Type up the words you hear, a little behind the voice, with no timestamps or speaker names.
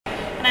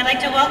and I'd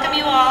like to welcome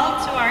you all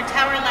to our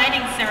tower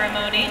lighting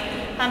ceremony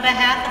on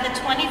behalf of the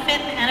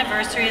 25th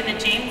anniversary of the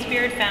James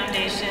Beard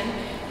Foundation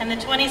and the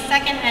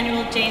 22nd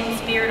Annual James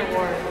Beard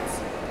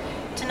Awards.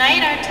 Tonight,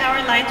 our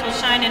tower lights will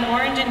shine in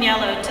orange and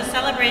yellow to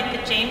celebrate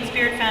the James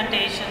Beard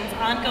Foundation's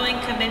ongoing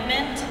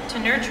commitment to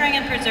nurturing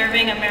and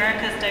preserving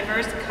America's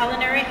diverse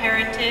culinary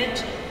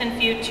heritage and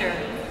future.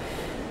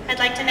 I'd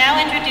like to now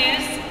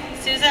introduce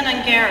Susan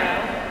Ungaro,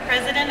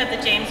 President of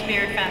the James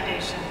Beard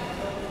Foundation.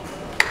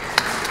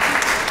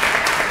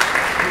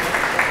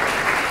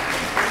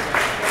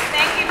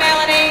 Thank you,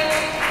 Melanie.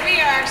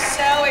 We are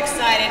so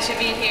excited to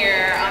be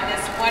here on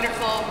this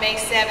wonderful May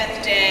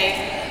 7th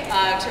day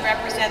to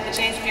represent the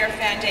James Beard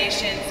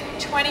Foundation's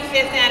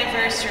 25th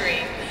anniversary.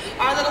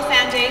 Our little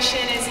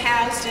foundation is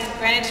housed in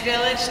Greenwich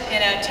Village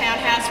in a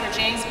townhouse where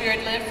James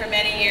Beard lived for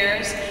many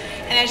years.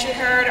 And as you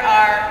heard,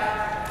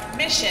 our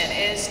mission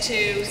is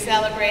to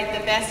celebrate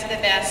the best of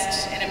the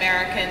best in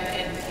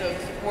the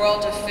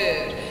world of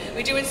food.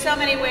 We do it in so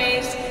many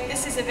ways.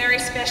 This is a very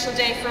special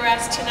day for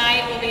us.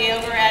 Tonight we'll be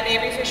over at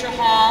Avery Fisher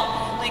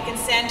Hall, Lincoln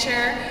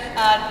Center,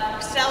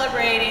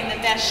 celebrating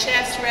the best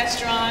chefs,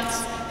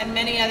 restaurants, and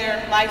many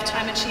other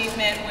Lifetime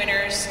Achievement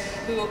winners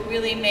who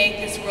really make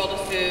this world of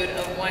food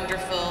a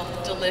wonderful,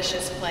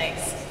 delicious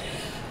place.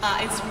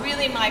 It's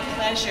really my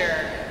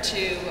pleasure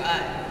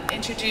to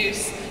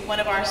introduce one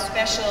of our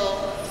special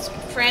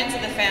friends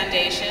of the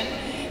foundation.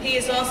 He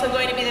is also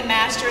going to be the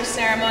Master of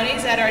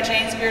Ceremonies at our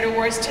James Beard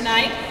Awards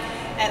tonight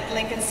at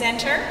Lincoln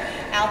Center.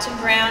 Alton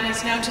Brown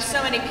is known to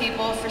so many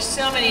people for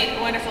so many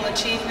wonderful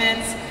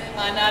achievements,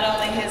 not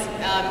only his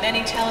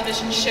many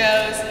television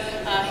shows,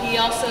 he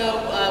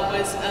also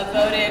was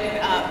voted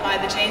by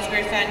the James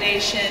Beard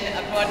Foundation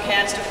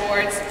Broadcast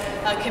Awards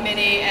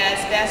Committee as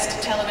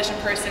Best Television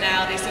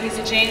Personality, so he's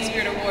a James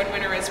Beard Award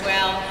winner as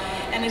well.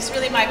 And it's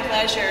really my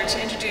pleasure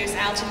to introduce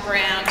Alton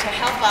Brown to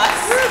help us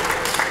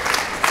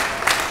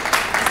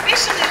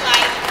officially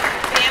light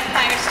the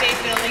Empire State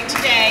Building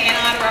today in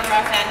honor of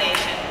our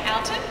foundation.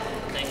 Alton?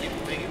 Thank you.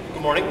 Thank you.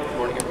 Good morning. Good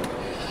morning, everyone.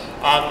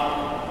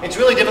 It's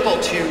really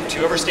difficult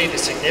to overstate the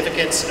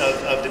significance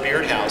of the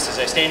Beard House. As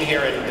I stand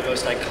here in the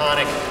most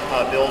iconic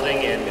building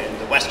in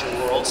the Western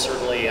world,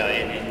 certainly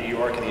in New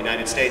York and the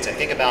United States, I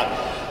think about,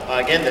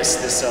 again,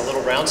 this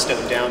little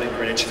brownstone down in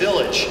Greenwich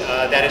Village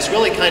that is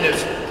really kind of,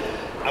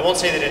 I won't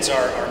say that it's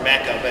our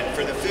mecca, but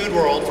for the food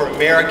world, for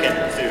American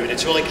food,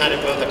 it's really kind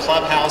of both a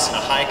clubhouse and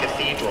a high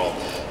cathedral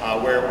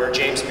where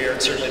James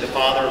Beard, certainly the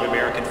father of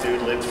American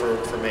food, lived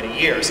for many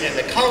years. And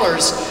the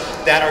colors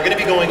that are going to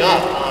be going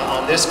up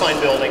on this fine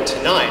building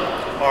tonight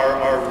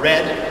are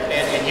red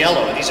and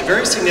yellow. And these are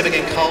very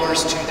significant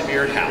colors to the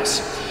Beard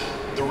House.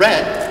 The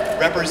red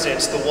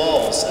represents the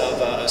walls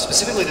of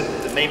specifically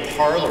the main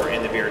parlor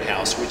in the Beard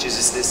House, which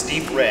is this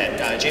deep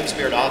red. James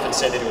Beard often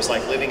said that it was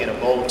like living in a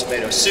bowl of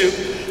tomato soup,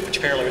 which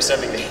apparently was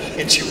something that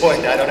he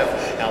enjoyed. I don't know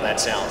how that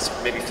sounds.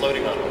 Maybe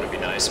floating on it would be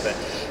nice. But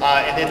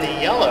and then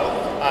the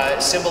yellow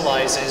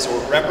symbolizes or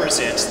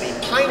represents the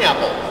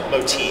pineapple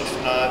motif.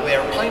 There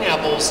are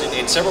pineapples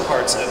in several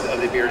parts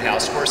of the Beard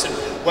House. Of course, in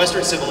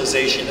Western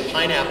civilization, the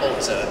pineapple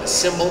is a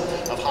symbol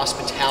of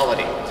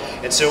hospitality.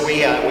 And so we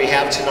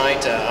have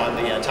tonight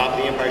on the top of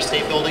the Empire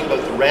State Building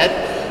both the red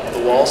of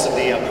the walls of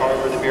the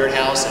parlor of the Beard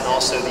House and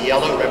also the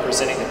yellow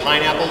representing the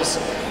pineapples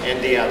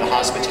and the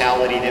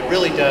hospitality that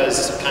really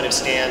does kind of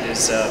stand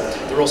as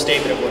the real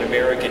statement of what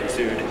American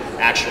food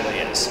actually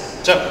is.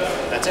 So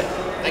that's it.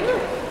 Thank you.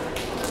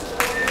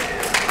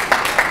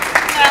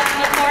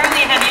 Before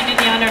we have you do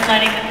the honor of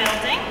lighting the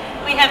building,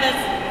 we have a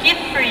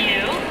gift for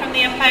you from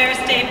the Empire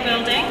State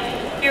Building,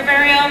 your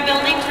very own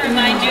building, to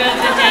remind you of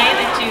the day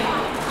that you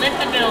lit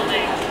the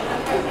building.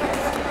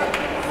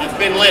 I've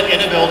been lit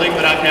in a building,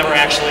 but I've never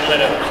actually lit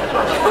it.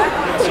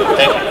 So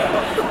thank you.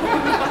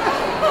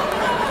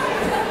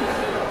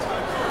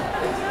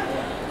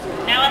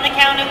 Now on the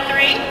count of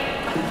 3,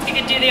 you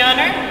can do the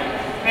honor.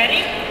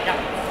 Ready? Yeah.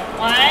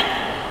 1,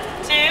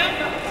 2,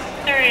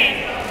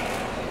 3.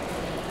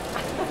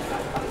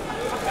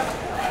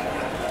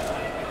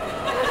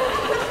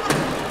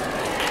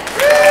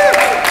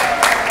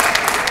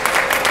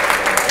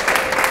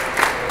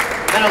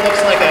 Kind of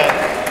looks like a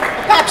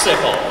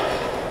popsicle,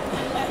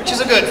 which is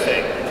a good thing.